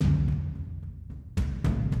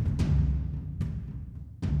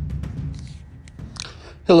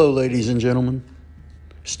Hello, ladies and gentlemen.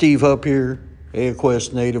 Steve Hupp here,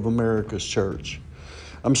 Ayahuasca Native America's Church.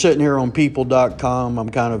 I'm sitting here on people.com. I'm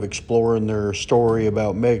kind of exploring their story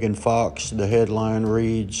about Megan Fox. The headline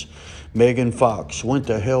reads, Megan Fox went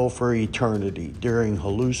to hell for eternity during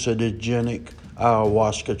hallucinogenic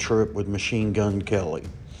ayahuasca trip with Machine Gun Kelly.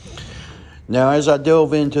 Now, as I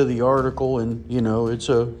delve into the article, and it's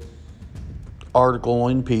a article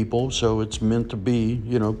in People, so it's meant to be,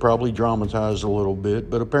 probably dramatized a little bit.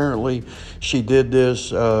 But apparently she did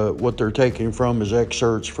this. What they're taking from is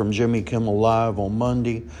excerpts from Jimmy Kimmel Live on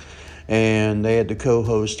Monday, and they had the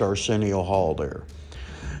co-host Arsenio Hall there.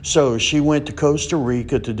 So she went to Costa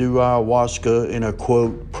Rica to do ayahuasca in a,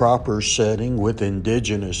 quote, proper setting with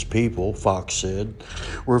indigenous people, Fox said,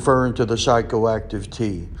 referring to the psychoactive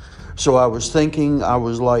tea. So I was thinking I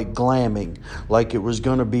was like glamming, like it was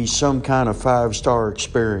going to be some kind of 5-star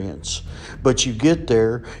experience. But you get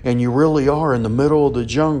there and you really are in the middle of the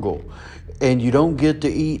jungle, and you don't get to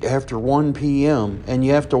eat after 1 p.m. and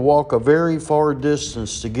you have to walk a very far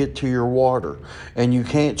distance to get to your water, and you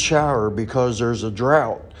can't shower because there's a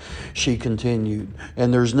drought, she continued.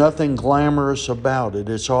 And there's nothing glamorous about it.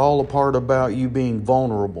 It's all a part about you being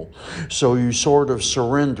vulnerable. So you sort of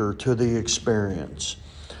surrender to the experience.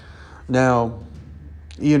 Now,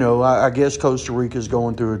 I guess Costa Rica is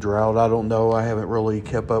going through a drought. I don't know. I haven't really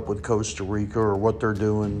kept up with Costa Rica or what they're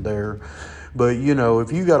doing there. But,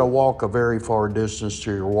 if you got to walk a very far distance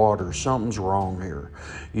to your water, something's wrong here.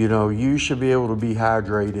 You should be able to be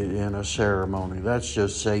hydrated in a ceremony. That's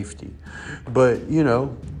just safety. But,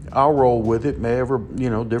 I'll roll with it.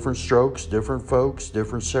 Different strokes, different folks,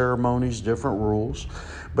 different ceremonies, different rules.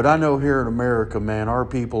 But I know here in America, man, our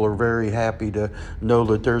people are very happy to know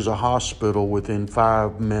that there's a hospital within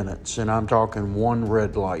 5 minutes, and I'm talking one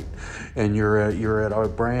red light, and you're at a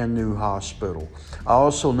brand new hospital. I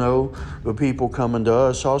also know the people coming to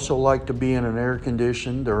us also like to be in an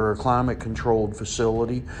air-conditioned or a climate-controlled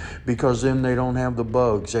facility, because then they don't have the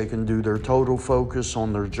bugs. They can do their total focus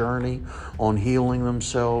on their journey, on healing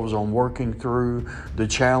themselves, on working through the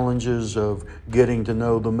challenges of getting to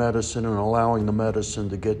know the medicine and allowing the medicine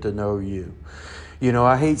to get to know you.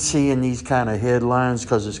 I hate seeing these kind of headlines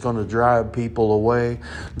because it's going to drive people away.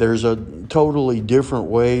 There's a totally different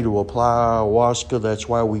way to apply ayahuasca. That's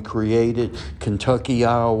why we created Kentucky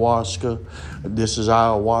ayahuasca. This is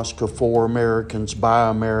ayahuasca for Americans, by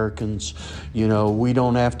Americans. We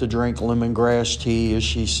don't have to drink lemongrass tea, as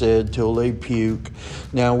she said, till they puke.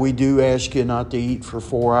 Now, we do ask you not to eat for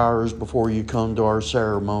 4 hours before you come to our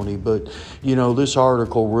ceremony. But, this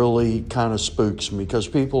article really kind of spooks me, because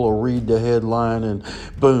people will read the headline and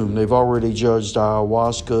boom, they've already judged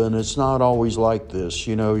ayahuasca, and it's not always like this.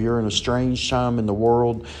 You're in a strange time in the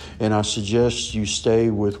world, and I suggest you stay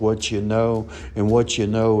with what you know, and what you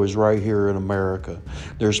know is right here in America.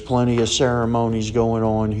 There's plenty of ceremonies going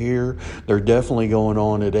on here. They're definitely going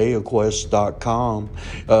on at ayahuasca.com.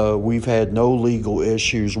 We've had no legal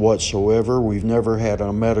issues whatsoever. We've never had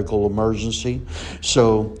a medical emergency.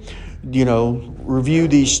 So, review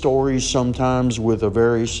these stories sometimes with a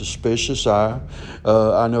very suspicious eye.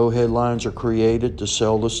 I know headlines are created to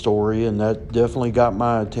sell the story, and that definitely got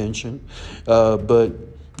my attention. But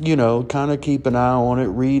kind of keep an eye on it,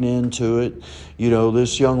 read into it.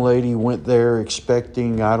 This young lady went there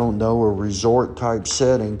expecting, a resort type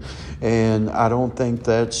setting, and I don't think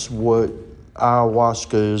that's what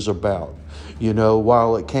ayahuasca is about.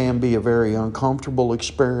 While it can be a very uncomfortable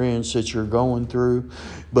experience that you're going through,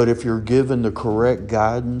 but if you're given the correct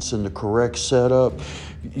guidance and the correct setup,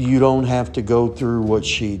 you don't have to go through what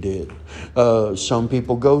she did. Some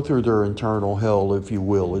people go through their internal hell, if you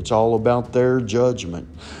will. It's all about their judgment.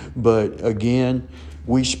 But again,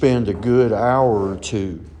 we spend a good hour or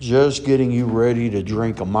two just getting you ready to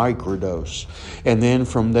drink a microdose, and then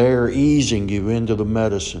from there easing you into the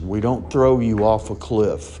medicine. We don't throw you off a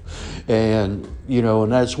cliff, and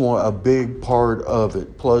and that's a big part of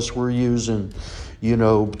it. Plus, we're using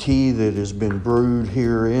tea that has been brewed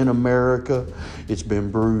here in America. It's been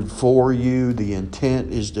brewed for you. The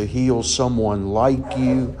intent is to heal someone like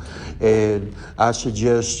you, and I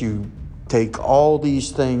suggest you take all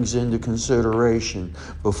these things into consideration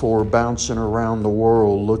before bouncing around the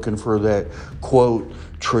world looking for that, quote,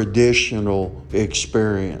 traditional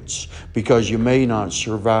experience, because you may not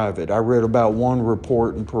survive it. I read about one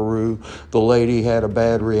report in Peru. The lady had a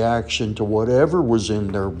bad reaction to whatever was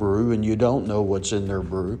in their brew, and you don't know what's in their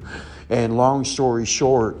brew. And long story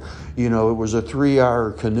short, it was a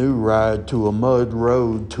 3-hour canoe ride to a mud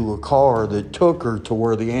road to a car that took her to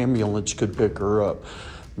where the ambulance could pick her up.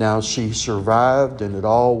 Now, she survived and it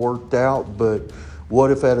all worked out, but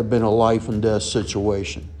what if that had been a life and death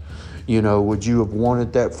situation? Would you have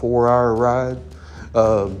wanted that 4-hour ride?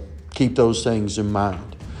 Keep those things in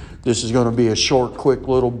mind. This is going to be a short, quick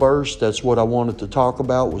little burst. That's what I wanted to talk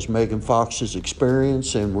about, was Megan Fox's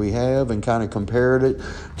experience, and we have, and kind of compared it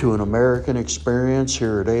to an American experience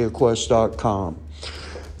here at Ayahuasca.com.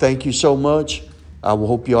 Thank you so much. I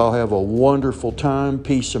hope you all have a wonderful time.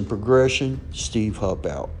 Peace and progression. Steve Hupp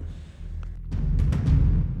out.